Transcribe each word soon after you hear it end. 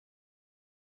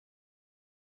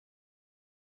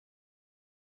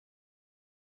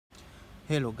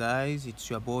Hello guys, it's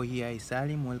your boy here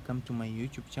Salim. Welcome to my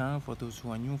YouTube channel. For those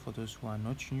who are new, for those who are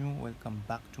not new, welcome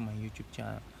back to my YouTube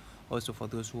channel. Also for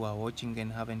those who are watching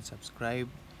and haven't subscribed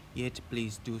yet,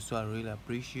 please do so. I really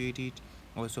appreciate it.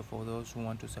 Also for those who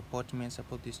want to support me and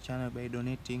support this channel by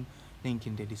donating, link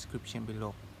in the description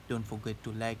below. Don't forget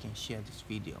to like and share this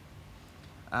video.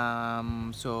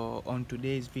 So on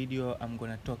today's video I'm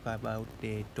gonna talk about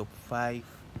the top 5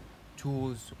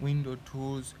 tools, window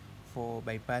tools for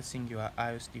bypassing your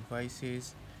iOS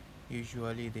devices,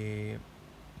 usually the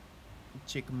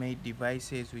checkmate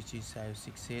devices, which is iOS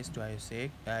 6s to iOS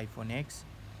X, iPhone X,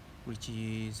 which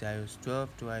is iOS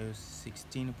 12 to iOS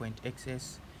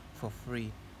 16.xs for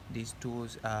free. These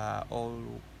tools are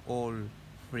all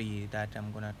free that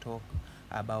I'm gonna talk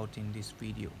about in this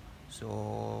video,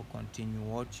 so continue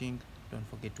watching. Don't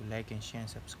forget to like and share and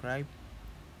subscribe.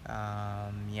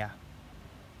 Yeah,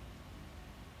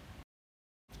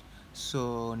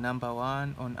 so number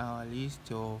one on our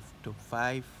list of top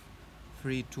 5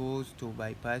 free tools to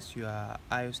bypass your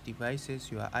iOS devices,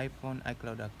 your iPhone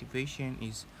iCloud activation,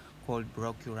 is called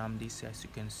Broque ramdisk. As you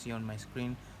can see on my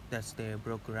screen, that's the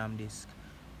Broque ramdisk.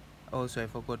 Also, I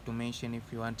forgot to mention, if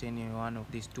you want any one of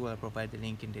these two, I'll provide the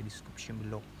link in the description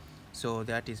below. So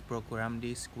that is Broque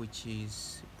ramdisk, which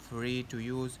is free to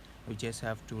use. You just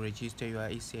have to register your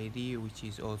ECID, which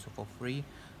is also for free.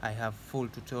 I have full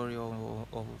tutorial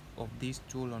of this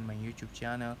tool on my YouTube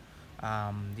channel.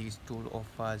 This tool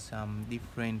offers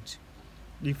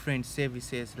different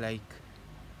services like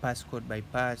passcode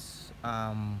bypass,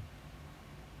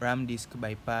 ramdisk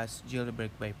bypass,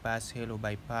 jailbreak bypass, hello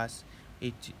bypass.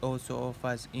 It also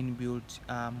offers inbuilt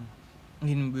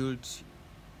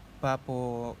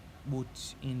purple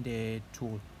boot in the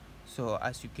tool. So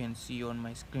as you can see on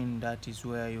my screen, that is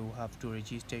where you have to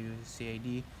register your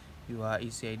ECID. Your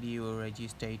ECID, you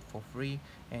register it for free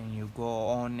and you go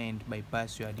on and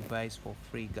bypass your device for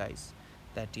free, guys.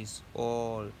 That is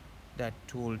all that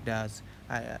tool does.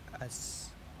 As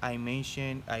I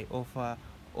mentioned, I offer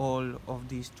all of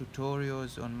these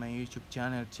tutorials on my YouTube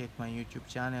channel. Check my YouTube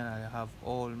channel. I have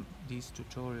all these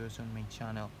tutorials on my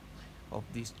channel of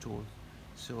this tool.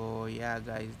 So yeah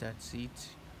guys, that's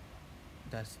it.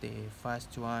 That's the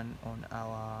first one on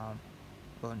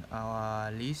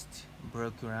our list,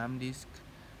 Broque ramdisk.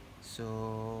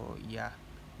 So yeah,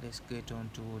 let's get on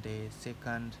to the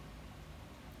second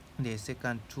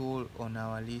tool on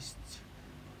our list.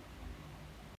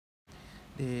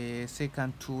 The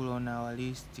second tool on our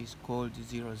list is called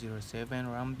 007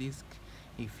 ramdisk.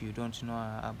 If you don't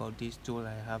know about this tool,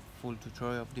 I have full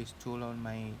tutorial of this tool on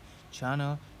my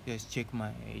channel. Just check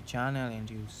my channel and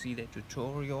you see the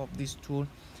tutorial of this tool.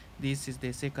 This is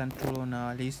the second tool on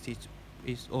our list. It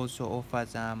also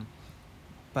offers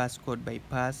passcode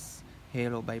bypass,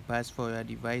 hello bypass for your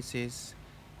devices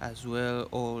as well.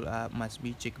 All must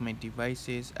be checkmate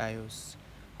devices, iOS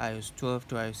 12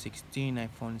 to iOS 16,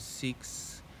 iPhone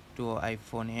 6 to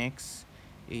iPhone X.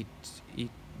 It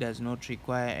does not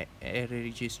require a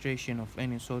registration of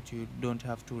any sort. You don't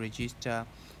have to register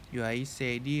your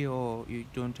ECID or you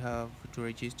don't have to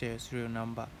register your serial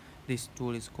number. This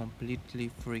tool is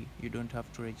completely free. You don't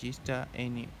have to register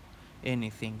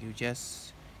anything. You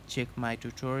just check my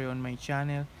tutorial on my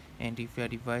channel, and if your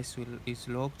device is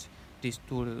locked, this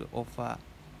tool will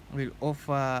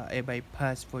offer a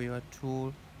bypass for your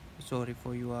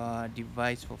for your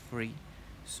device for free.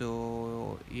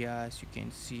 So yeah, as you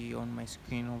can see on my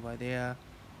screen over there,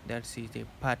 that is a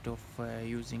part of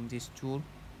using this tool,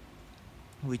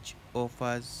 which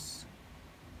offers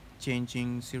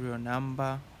changing serial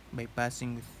number,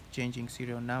 bypassing with changing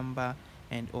serial number,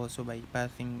 and also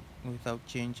bypassing without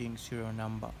changing serial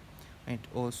number. And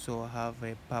also have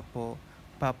a purple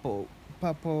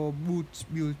boot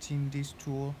built in this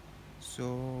tool.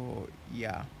 So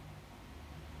yeah,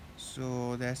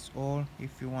 so that's all.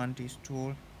 If you want this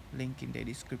tool, link in the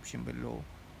description below.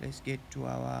 Let's get to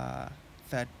our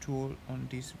third tool on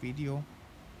this video.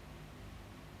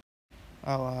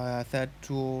 Our third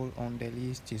tool on the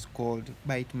list is called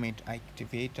Bytemate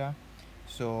Activator.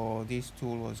 So this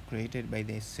tool was created by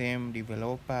the same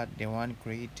developer, the one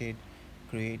created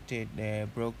the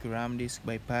Broque ramdisk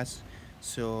bypass.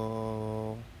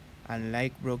 So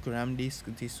unlike Broque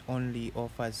ramdisk, this only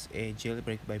offers a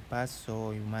jailbreak bypass,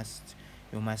 so you must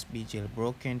be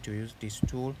jailbroken to use this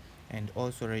tool. And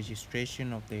also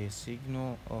registration of the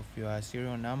signal of your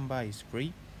serial number is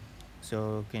free.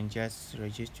 So you can just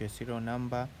register your serial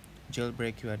number,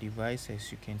 jailbreak your device.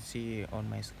 As you can see on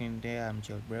my screen there, I'm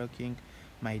jailbreaking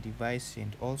my device,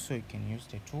 and also you can use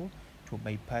the tool to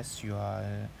bypass your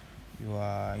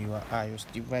iOS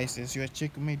devices, your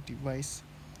checkmate device.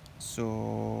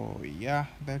 So yeah,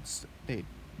 that's the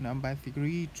number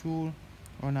 3 tool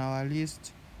on our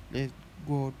list. Let's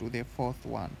go to the fourth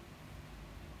one.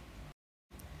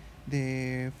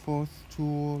 The fourth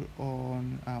tool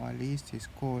on our list is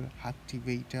called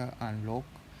activator unlock.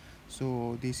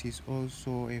 So this is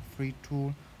also a free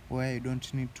tool where you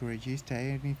don't need to register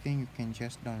anything. You can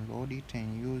just download it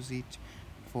and use it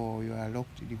for your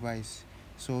locked device.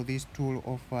 So this tool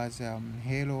offers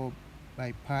hello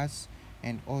bypass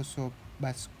and also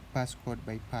passcode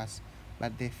bypass.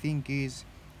 But the thing is,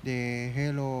 the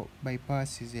hello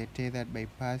bypass is a tethered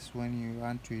bypass when you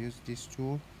want to use this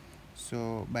tool.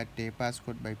 So but the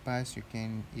passcode bypass,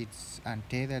 it's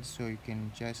untethered, so you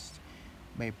can just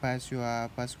bypass your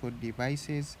passcode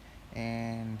devices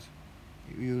and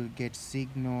you'll get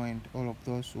signal and all of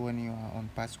those when you are on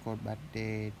passcode. But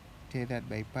the tethered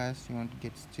bypass, you won't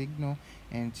get signal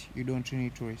and you don't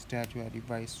need to restart your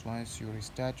device. Once you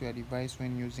restart your device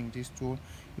when using this tool,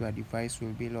 your device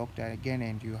will be locked again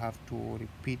and you have to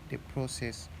repeat the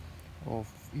process of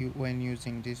you when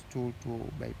using this tool to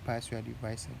bypass your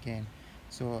device again.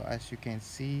 So as you can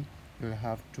see, you'll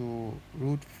have to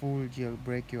root full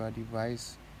jailbreak your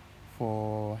device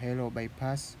for hello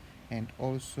bypass, and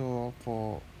also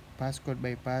for passcode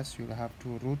bypass you'll have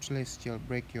to rootless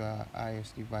jailbreak your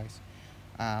iOS device.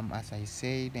 As I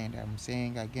said and I'm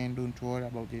saying again, don't worry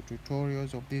about the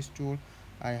tutorials of this tool.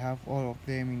 I have all of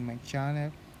them in my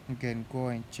channel. You can go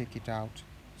and check it out.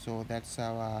 So that's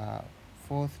our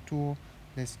fourth tool.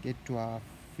 Let's get to our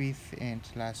fifth and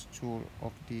last tool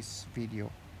of this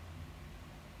video.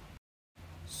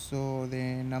 So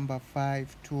the number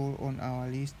 5 tool on our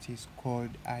list is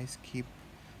called Iskip.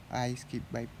 Iskip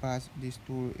bypass. This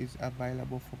tool is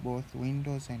available for both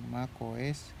Windows and Mac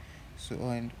OS. So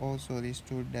and also this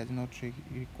tool does not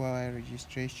require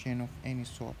registration of any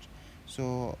sort.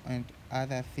 So and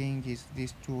other thing is,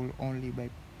 this tool only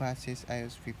bypasses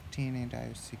iOS 15 and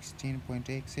iOS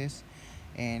 16.xs,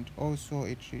 and also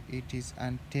it is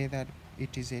untethered.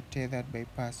 It is a tethered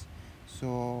bypass.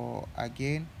 So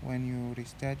again, when you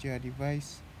restart your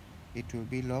device, it will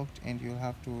be locked and you'll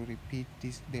have to repeat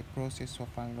the process of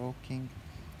unlocking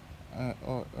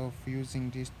or of using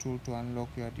this tool to unlock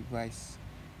your device.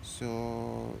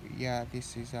 So yeah,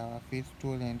 this is our fifth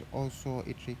tool, and also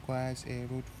it requires a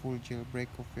root full jailbreak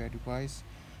of your device.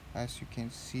 As you can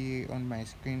see on my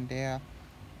screen there,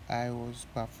 I was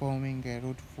performing a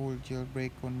root full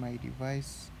jailbreak on my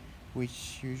device,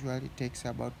 which usually takes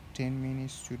about 10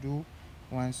 minutes to do.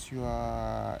 Once you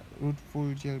are root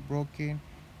full jailbroken,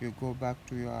 you go back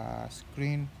to your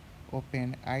screen,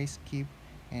 open Iskip,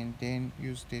 and then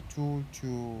use the tool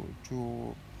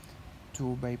to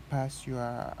bypass your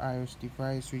iOS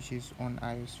device, which is on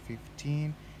iOS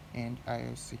 15 and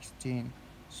iOS 16.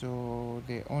 So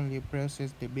the only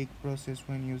process, the big process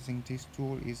when using this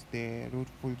tool is the root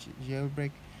full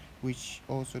jailbreak, which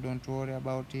also don't worry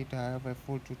about it. I have a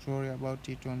full tutorial about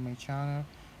it on my channel.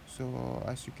 So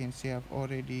as you can see, I've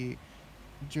already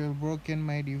jailbroken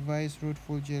my device, root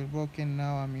full jailbroken.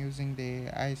 Now I'm using the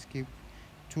Iskip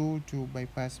tool to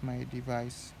bypass my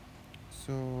device.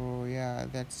 So yeah,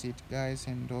 that's it guys,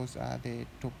 and those are the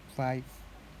top 5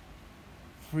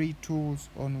 free tools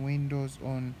on Windows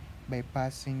on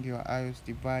bypassing your iOS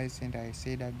device. And I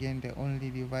said again, the only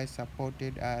device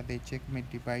supported are the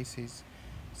checkmate devices,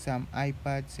 some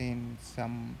iPads and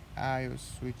some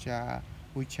iOS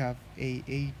which have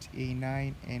A8,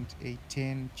 A9 and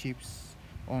A10 chips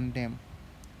on them.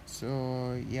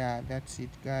 So yeah, that's it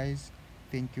guys.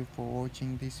 Thank you for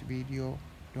watching this video.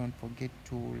 Don't forget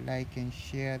to like and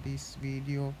share this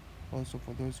video. Also,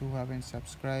 for those who haven't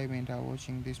subscribed and are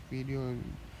watching this video,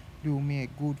 do me a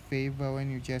good favor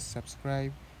when you just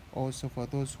subscribe. Also, for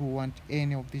those who want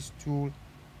any of this tool,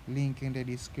 link in the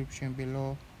description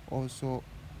below. Also,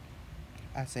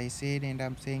 as I said and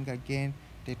I'm saying again,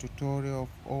 the tutorial of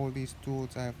all these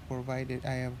tools I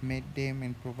have made them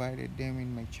and provided them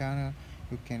in my channel.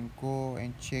 You can go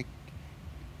and check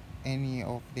any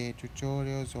of the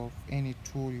tutorials of any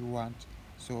tool you want.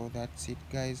 So that's it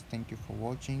guys, thank you for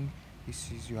watching.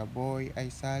 This is your boy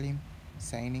Isalim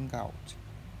signing out.